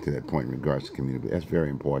go back to that point in regards to community. That's very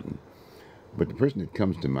important. But the person that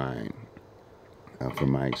comes to mind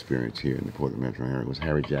from my experience here in the Portland metro area was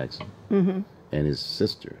Harry Jackson and his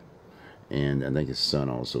sister. And I think his son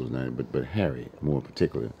also was named, but Harry, more in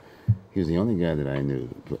particular, he was the only guy that I knew,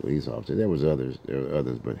 police officer. There were others,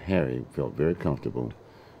 but Harry felt very comfortable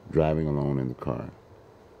driving alone in the car,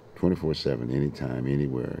 24/7, anytime,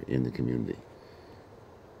 anywhere in the community.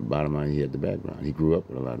 Bottom line, he had the background. He grew up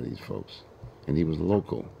with a lot of these folks, and he was the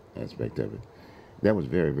local aspect of it. That was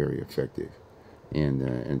very, very effective.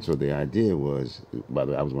 And so the idea was, by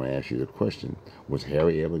the way, I was going to ask you the question, was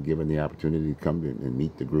Harry ever given the opportunity to come and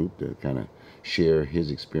meet the group to kind of share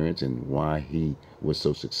his experience and why he was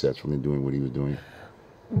so successful in doing what he was doing?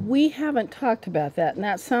 We haven't talked about that, and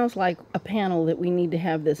that sounds like a panel that we need to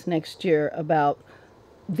have this next year about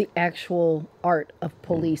the actual art of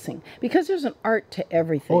policing, because there's an art to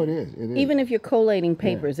everything. Oh, it is. It is. Even if you're collating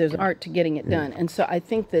papers, there's an art to getting it done. And so I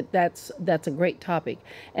think that's a great topic.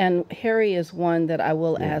 And Harry is one that I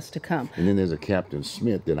will ask to come. And then there's a Captain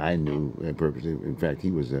Smith that I knew purposely. In fact,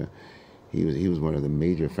 he was one of the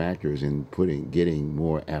major factors in getting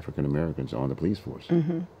more African Americans on the police force.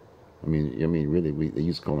 I mean, really, they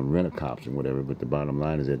used to call them rent-a-cops and whatever. But the bottom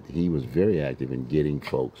line is that he was very active in getting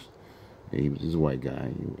folks. He's a white guy,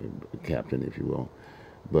 a captain, if you will.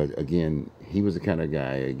 But again, he was the kind of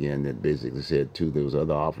guy, again, that basically said to those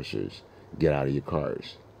other officers, get out of your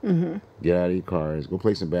cars. Get out of your cars, go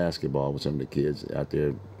play some basketball with some of the kids out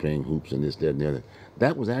there playing hoops and this, that, and the other.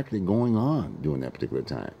 That was actually going on during that particular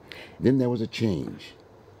time. Then there was a change.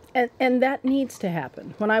 And that needs to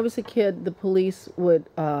happen. When I was a kid, the police would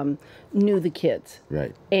knew the kids.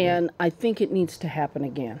 Right. And I think it needs to happen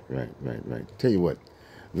again. Right. Tell you what.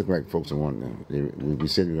 Look like folks are wanting to. We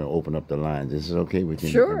said we're going to open up the lines. Is it okay? We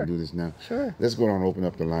can do this now? Sure. Let's go on and open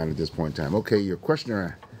up the line at this point in time. Okay, your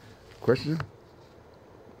questioner?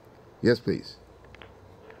 Yes, please.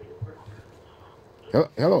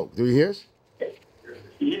 Hello, do you hear us?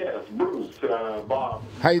 Yes, Bruce, Bob.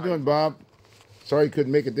 How you doing, Bob? Sorry you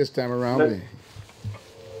couldn't make it this time around.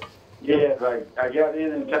 Yes, I got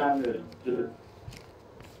in time to...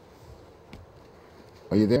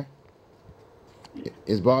 Are you there?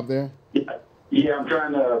 Is Bob there? Yeah, I'm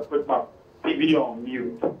trying to put my TV on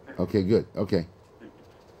mute. Okay, good. Okay.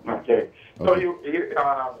 Okay. So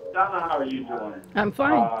Donna, how are you doing? I'm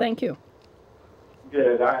fine, thank you.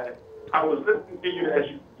 Good. I was listening to you as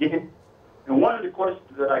you began, and one of the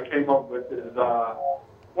questions that I came up with is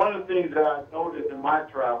one of the things that I noticed in my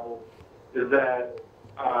travels is that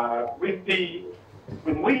we see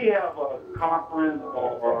when we have a conference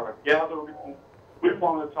or a gathering, we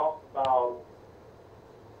want to talk about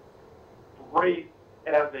race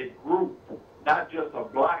as a group, not just a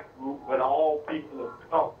black group, but all people of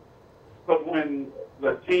color. But when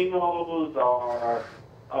Latinos or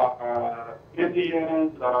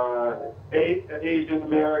Indians or Asian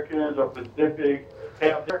Americans or Pacific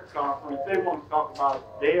have their conference, they want to talk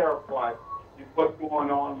about their plight and what's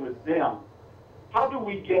going on with them. How do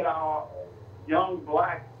we get our young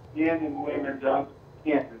black men and women to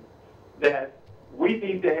understand that we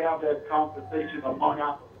need to have that conversation among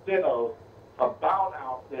ourselves about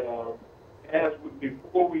ourselves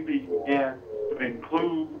before we begin to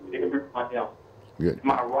include everyone else? Good.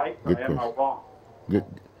 Am I right or am I wrong? Good.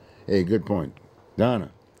 Hey, good point.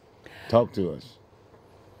 Donna, talk to us.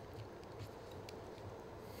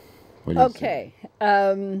 What do you Okay.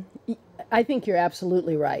 I think you're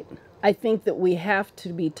absolutely right. I think that we have to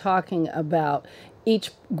be talking about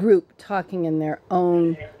each group talking in their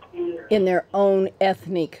own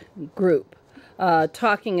ethnic group,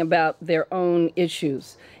 talking about their own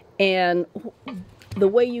issues. And the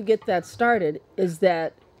way you get that started is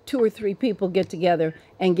that 2 or 3 people get together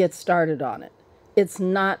and get started on it. It's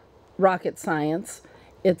not rocket science.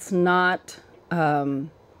 It's not,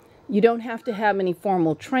 you don't have to have any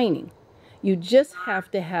formal training. You just have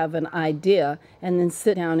to have an idea and then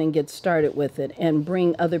sit down and get started with it and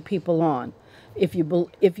bring other people on. If you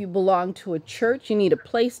belong to a church, you need a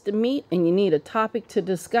place to meet and you need a topic to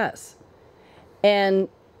discuss. And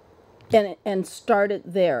start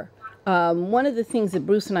it there. One of the things that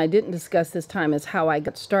Bruce and I didn't discuss this time is how I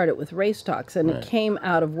got started with Race Talks, and it came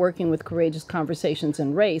out of working with Courageous Conversations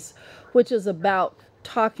in Race, which is about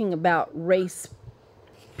talking about race,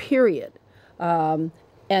 period.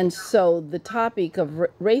 And so the topic of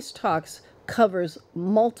Race Talks covers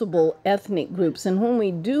multiple ethnic groups, and when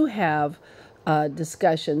we do have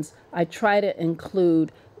discussions, I try to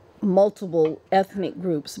include multiple ethnic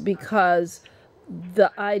groups, because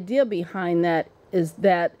the idea behind that is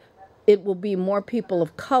that it will be more people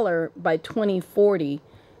of color by 2040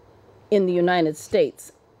 in the United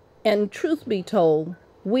States. And truth be told,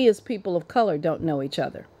 we as people of color don't know each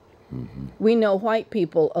other. Mm-hmm. We know white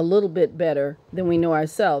people a little bit better than we know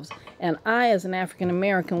ourselves. And I, as an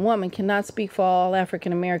African-American woman, cannot speak for all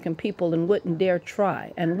African-American people and wouldn't dare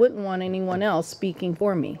try and wouldn't want anyone else speaking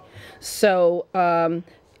for me. So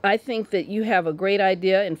I think that you have a great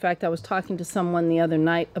idea. In fact, I was talking to someone the other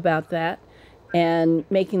night about that and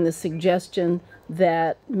making the suggestion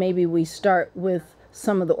that maybe we start with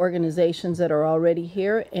some of the organizations that are already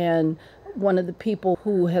here. And one of the people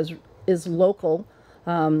who is local,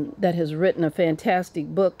 that has written a fantastic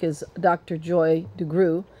book is Dr. Joy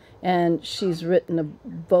DeGruy, and she's written a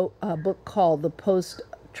book called the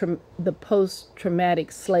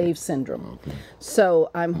Post-Traumatic Slave Syndrome. Okay. So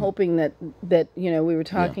I'm hoping that we were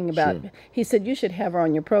talking about, sure. He said, you should have her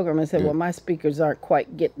on your program. I said, well, my speakers aren't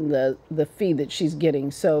quite getting the fee that she's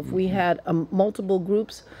getting. So if we had multiple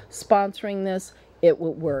groups sponsoring this, it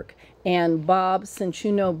would work. And Bob, since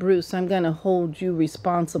you know Bruce, I'm going to hold you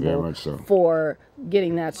responsible for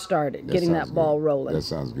getting that started, getting that ball rolling. That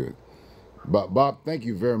sounds good. Bob, thank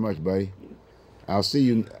you very much, buddy. I'll see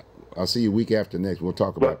you week after next. We'll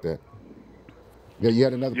talk about that. Yeah, you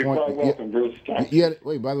had another point. You're quite welcome, Bruce.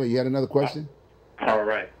 Wait, by the way, you had another question? All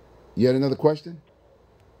right. You had another question?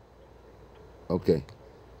 Okay.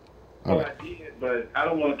 All right. I did, but I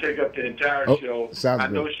don't want to take up the entire show. I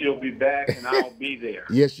know she'll be back, and I'll be there.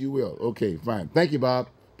 Yes, you will. Okay, fine. Thank you, Bob.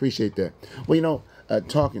 Appreciate that. Well,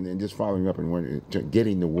 talking and just following up and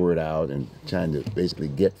getting the word out and trying to basically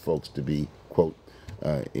get folks to be, quote,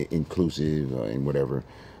 inclusive and whatever.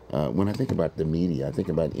 When I think about the media, I think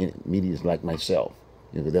about media like myself.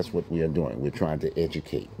 That's what we are doing. We're trying to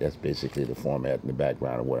educate. That's basically the format and the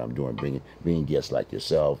background of what I'm doing, being guests like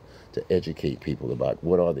yourself to educate people about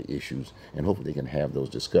what are the issues, and hopefully they can have those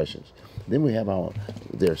discussions. Then we have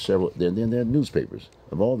there are newspapers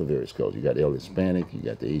of all the various colors. You got El Hispanic, you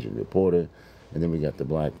got the Asian Reporter, and then we got the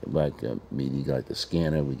black media. You got the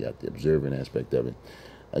Scanner, we got the observant aspect of it.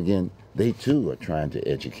 Again, they too are trying to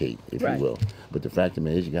educate, if you will. But the fact of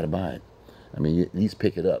it is, you got to buy it. I mean, you at least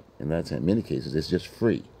pick it up. And that's in many cases, it's just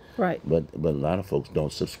free. Right. But a lot of folks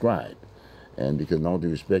don't subscribe. And because, in all due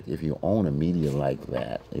respect, if you own a media like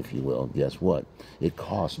that, if you will, guess what? It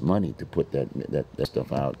costs money to put that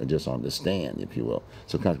stuff out just on the stand, if you will.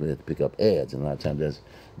 So consequently, they have to pick up ads, and a lot of times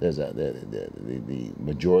the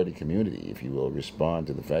majority community, if you will, respond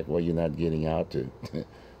to the fact, well, you're not getting out to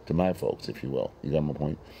to my folks, if you will. You got my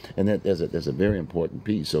point? And that there's a very important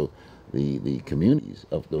piece. So the communities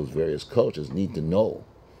of those various cultures need to know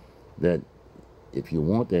that if you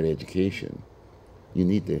want that education, you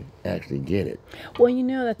need to actually get it. Well, you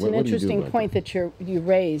know, that's an What do you do interesting about point that you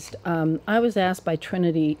raised. I was asked by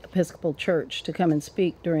Trinity Episcopal Church to come and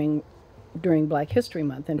speak during Black History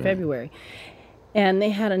Month in February. And they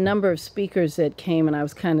had a number of speakers that came, and I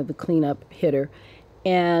was kind of the cleanup hitter.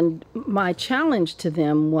 And my challenge to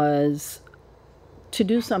them was to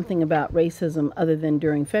do something about racism other than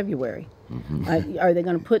during February. Are they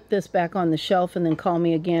going to put this back on the shelf and then call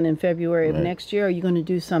me again in February of next year? Or are you going to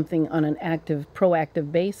do something on an active,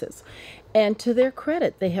 proactive basis? And to their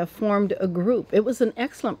credit, they have formed a group. It was an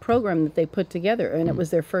excellent program that they put together, and it was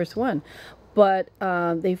their first one. But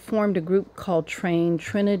they formed a group called Train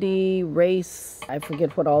Trinity Race. I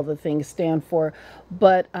forget what all the things stand for,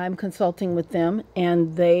 but I'm consulting with them,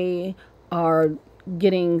 and they are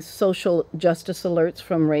getting social justice alerts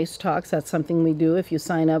from Race Talks. That's something we do. If you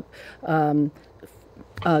sign up,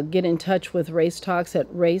 get in touch with Race Talks at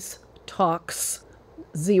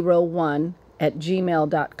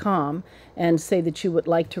racetalks01@gmail.com and say that you would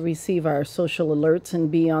like to receive our social alerts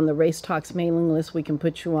and be on the Race Talks mailing list. We can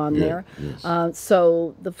put you on there. Yes.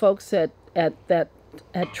 So the folks at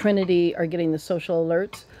Trinity are getting the social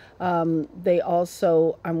alerts. They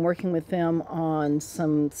also, I'm working with them on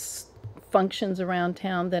some functions around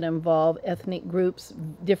town that involve ethnic groups,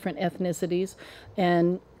 different ethnicities,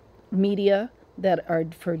 and media that are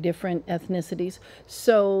for different ethnicities.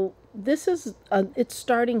 So this is it's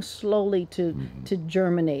starting slowly to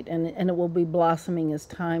germinate, and it will be blossoming as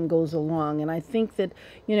time goes along. And I think that,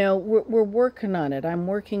 you know, we're working on it. I'm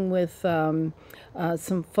working with some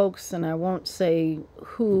folks, and I won't say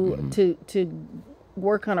who, to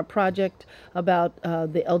work on a project about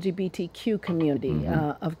the LGBTQ community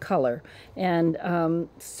of color. And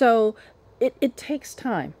so it takes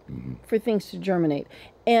time for things to germinate,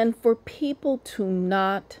 and for people to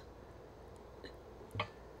not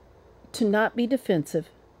be defensive,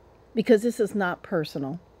 because this is not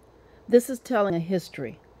personal. This is telling a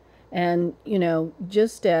history. And, you know,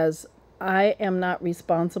 just as I am not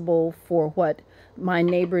responsible for what my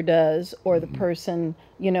neighbor does or the person,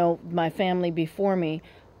 you know, my family before me,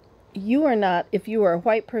 you are not, if you are a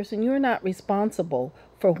white person, you are not responsible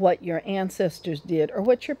for what your ancestors did or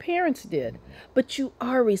what your parents did, but you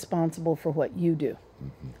are responsible for what you do.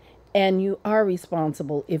 And you are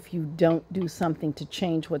responsible if you don't do something to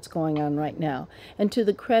change what's going on right now. And to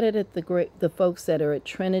the credit of the folks that are at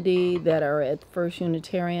Trinity, that are at First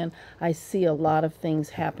Unitarian, I see a lot of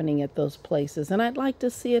things happening at those places. And I'd like to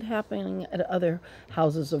see it happening at other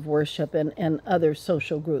houses of worship and other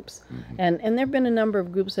social groups. And there have been a number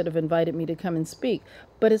of groups that have invited me to come and speak.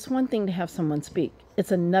 But it's one thing to have someone speak.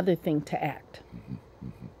 It's another thing to act.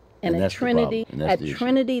 And at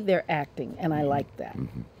Trinity, they're acting, and I like that.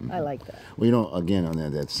 I like that. Well, you know, again, on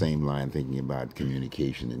that same line, thinking about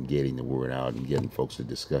communication and getting the word out and getting folks to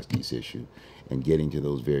discuss these issues and getting to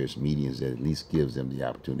those various meetings that at least gives them the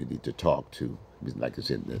opportunity to talk to. Like I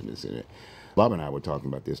said, Bob and I were talking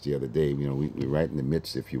about this the other day. You know, we're right in the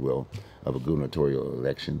midst, if you will, of a gubernatorial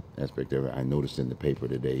election aspect of it. I noticed in the paper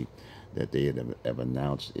today that they have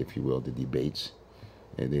announced, if you will, the debates.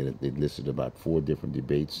 And they listed about 4 different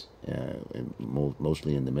debates,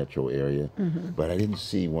 mostly in the metro area. But I didn't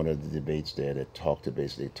see one of the debates there that talked to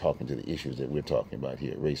basically talking to the issues that we're talking about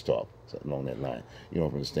here, race talk, something along that line. You know,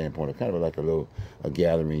 from the standpoint of kind of like a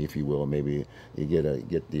gathering, if you will. Maybe you get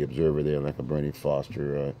the observer there, like a Bernie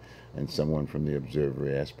Foster, and someone from the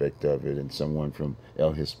observer aspect of it, and someone from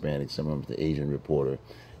El Hispanic, someone from the Asian Reporter.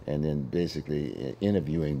 And then basically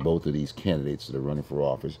interviewing both of these candidates that are running for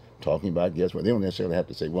office, talking about, guess what? They don't necessarily have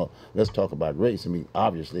to say, well, let's talk about race. I mean,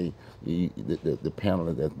 obviously, the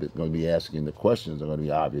panel that's going to be asking the questions are going to be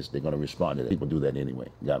obvious. They're going to respond to that. People do that anyway,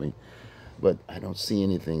 got me? But I don't see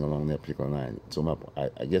anything along that particular line. So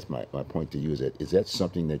I guess my point to you is that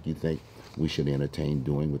something that you think we should entertain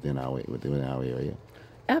doing within our area?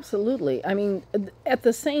 Absolutely. I mean, at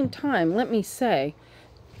the same time, let me say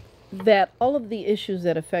that all of the issues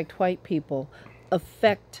that affect white people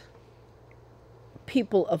affect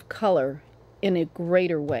people of color in a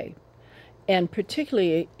greater way. And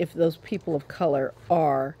particularly if those people of color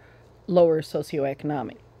are lower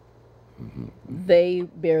socioeconomic. They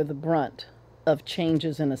bear the brunt of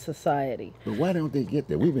changes in a society. But why don't they get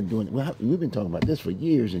that? We've been talking about this for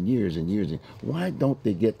years and years and years. And why don't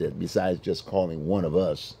they get that? Besides just calling one of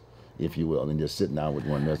us, if you will, and just sitting down with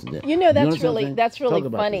one of us. You know, that's really Talk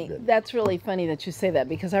funny. That's really funny that you say that,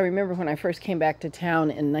 because I remember when I first came back to town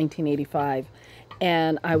in 1985,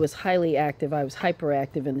 and I was highly active. I was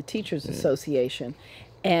hyperactive in the Teachers Association,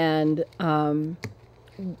 and I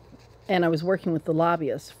was working with the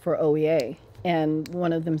lobbyists for OEA, and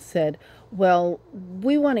one of them said, "Well,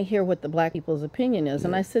 we want to hear what the black people's opinion is,"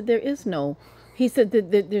 and I said, "There is no." He said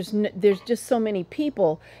that there's just so many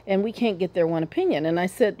people, and we can't get their one opinion. And I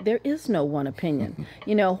said, there is no one opinion.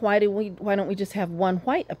 You know, why don't we just have one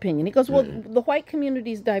white opinion? He goes, well, the white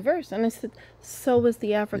community is diverse. And I said, so is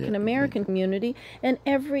the African American community and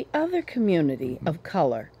every other community of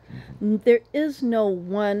color. There is no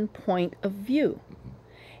one point of view.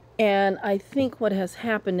 And I think what has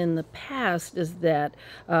happened in the past is that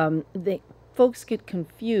folks get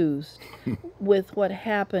confused with what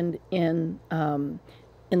happened in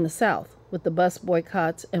the South with the bus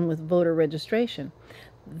boycotts and with voter registration.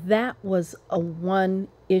 That was a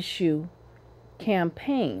one-issue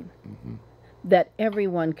campaign that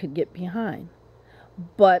everyone could get behind.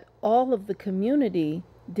 But all of the community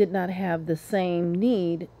did not have the same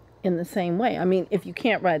need in the same way. I mean, if you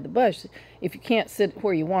can't ride the bus, if you can't sit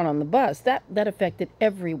where you want on the bus, that affected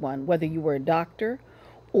everyone, whether you were a doctor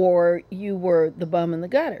or you were the bum in the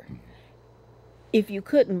gutter. If you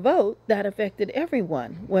couldn't vote, that affected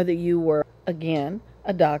everyone, whether you were, again,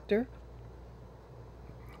 a doctor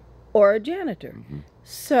or a janitor.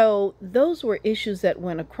 So those were issues that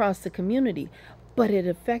went across the community, but it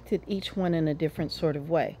affected each one in a different sort of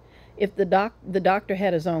way. If the doctor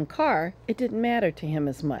had his own car, it didn't matter to him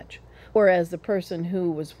as much. Whereas the person who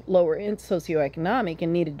was lower in socioeconomic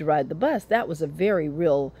and needed to ride the bus, that was a very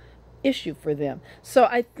real issue for them. So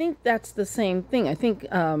I think that's the same thing. I think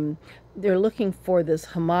they're looking for this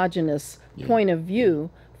homogenous point of view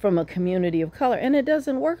from a community of color, and it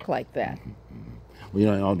doesn't work like that. Well, you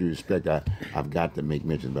know, in all due respect, I've got to make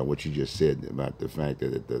mention about what you just said about the fact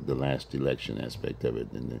that the last election aspect of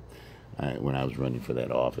it, and when I was running for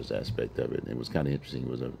that office aspect of it, it was kind of interesting. It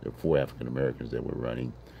was 4 African Americans that were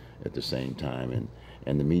running at the same time,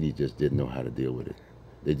 and the media just didn't know how to deal with it.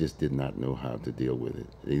 They just did not know how to deal with it.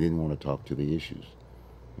 They didn't want to talk to the issues.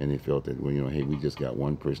 And they felt that, well, you know, hey, we just got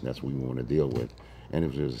one person, that's what we want to deal with. And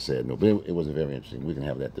it was a sad no. But it was very interesting. We can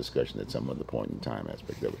have that discussion at some other point in time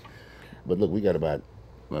aspect of it. But look, we got about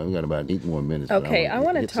 8 more minutes. Okay, I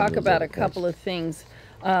want to talk about a couple of things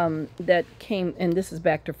that came, and this is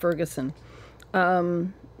back to Ferguson.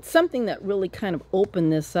 Something that really kind of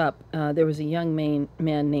opened this up, there was a young man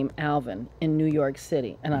named Alvin in New York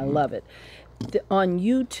City, and I love it. On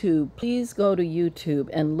YouTube, please go to YouTube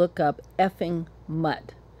and look up effing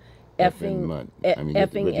mutt. Effing mutt. I mean,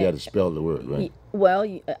 but you got to spell the word, right?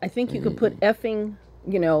 Well, I think you could put effing,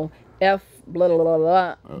 you know, F blah blah blah,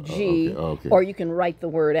 blah G, okay. Or you can write the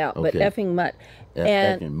word out. Okay. But effing mutt.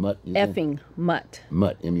 Effing mutt. Effing mutt.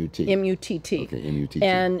 Mutt. M-U-T. M-U-T-T. Okay. M-U-T-T.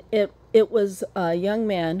 And it was a young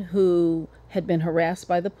man who had been harassed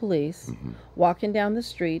by the police, walking down the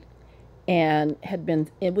street, and had been,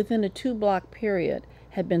 within a 2-block period,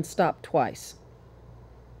 had been stopped twice.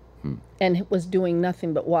 And was doing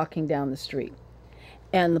nothing but walking down the street.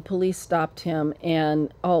 And the police stopped him,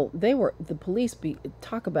 and the police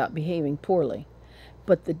talk about behaving poorly.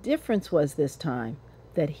 But the difference was this time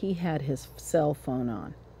that he had his cell phone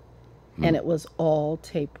on. And it was all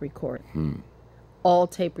tape recorded. All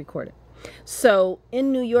tape recorded. So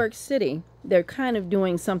in New York City, they're kind of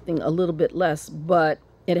doing something a little bit less, but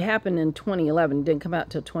it happened in 2011, didn't come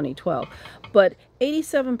out till 2012. But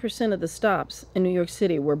 87% of the stops in New York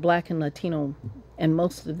City were black and Latino, and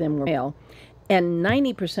most of them were male. And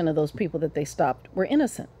 90% of those people that they stopped were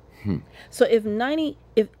innocent. So if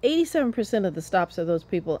 87% of the stops are those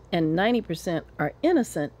people and 90% are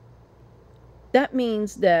innocent, that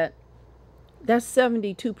means that's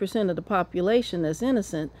 72% of the population that's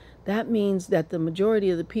innocent. That means that the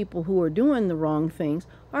majority of the people who are doing the wrong things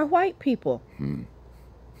are white people.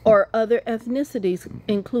 Or other ethnicities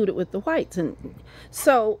included with the whites. And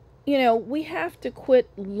so, you know, we have to quit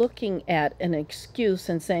looking at an excuse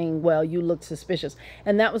and saying, well, you look suspicious.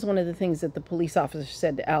 And that was one of the things that the police officer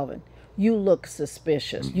said to Alvin. You look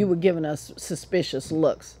suspicious. You were giving us suspicious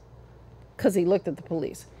looks. Because he looked at the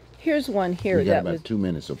police. Here's one here. We got about 2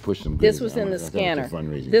 minutes, so push them. This was in the scanner.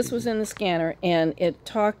 This was in the scanner, and it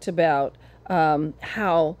talked about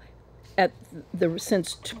how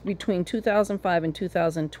between 2005 and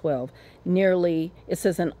 2012, it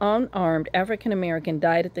says an unarmed African American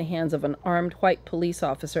died at the hands of an armed white police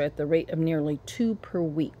officer at the rate of nearly 2 per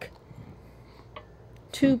week.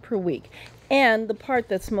 2 per week. And the part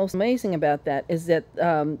that's most amazing about that is that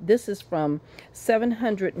this is from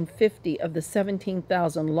 750 of the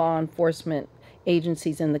 17,000 law enforcement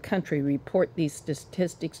agencies in the country report these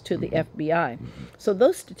statistics to the FBI. So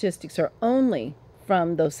those statistics are only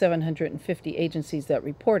from those 750 agencies that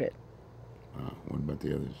report it. What about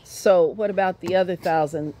the others? So what about the other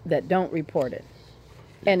 1,000 that don't report it?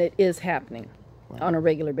 And it is happening on a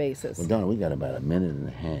regular basis. Well, Donna, we got about a minute and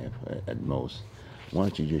a half at most. Why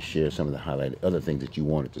don't you just share some of the highlighted other things that you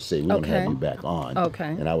wanted to say? We're going to have you back on. Okay.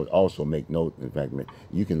 And I would also make note, in fact,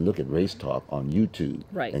 you can look at Race Talk on YouTube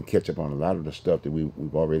and catch up on a lot of the stuff that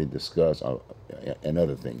we've already discussed and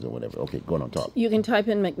other things or whatever. Okay, go on talk. You can type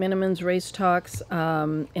in McMenamins Race Talks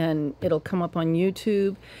and it'll come up on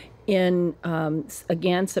YouTube. In,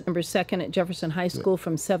 again, September 2nd at Jefferson High School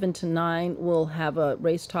from 7 to 9, we'll have a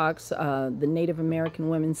Race Talks, the Native American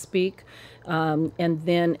Women Speak. And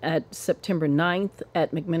then at September 9th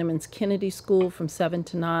at McMenamins Kennedy School from 7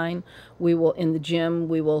 to 9, we will, in the gym,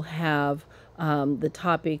 we will have the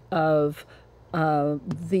topic of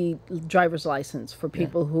the driver's license for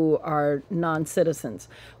people who are non-citizens.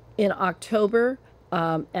 In October,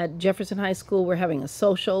 at Jefferson High School, we're having a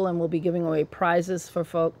social, and we'll be giving away prizes for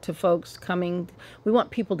folks coming. We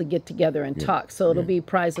want people to get together and talk, so it'll be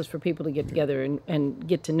prizes for people to get together and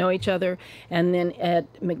get to know each other. And then at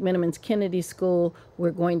McMenamins Kennedy School,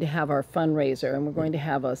 we're going to have our fundraiser, and we're going to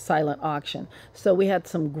have a silent auction. So we had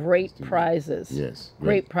some great prizes. Yes.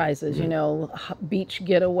 Great prizes, you know, beach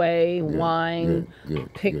getaway, wine,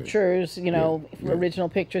 pictures, you know, original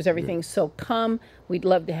pictures, everything. So come, we'd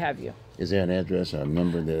love to have you. Is there an address or a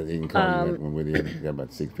number that they can call you when we're there? You got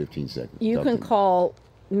about 15 seconds. You can call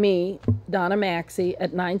me, Donna Maxey,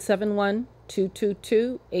 at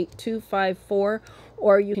 971-222-8254,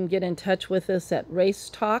 or you can get in touch with us at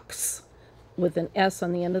Race Talks, with an S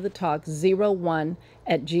on the end of the talk,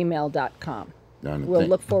 01@gmail.com. Donna, we'll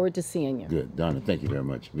look forward to seeing you. Good. Donna, thank you very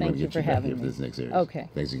much. We're Thank you for having me. For this next series. Okay.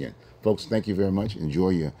 Thanks again. Folks, thank you very much.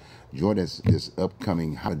 Enjoy this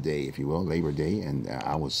upcoming holiday, if you will, Labor Day, and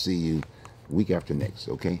I will see you week after next,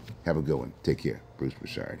 okay? Have a good one. Take care. Bruce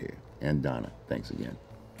Broussard here. And Donna, thanks again.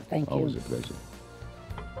 Thank you. Always a pleasure.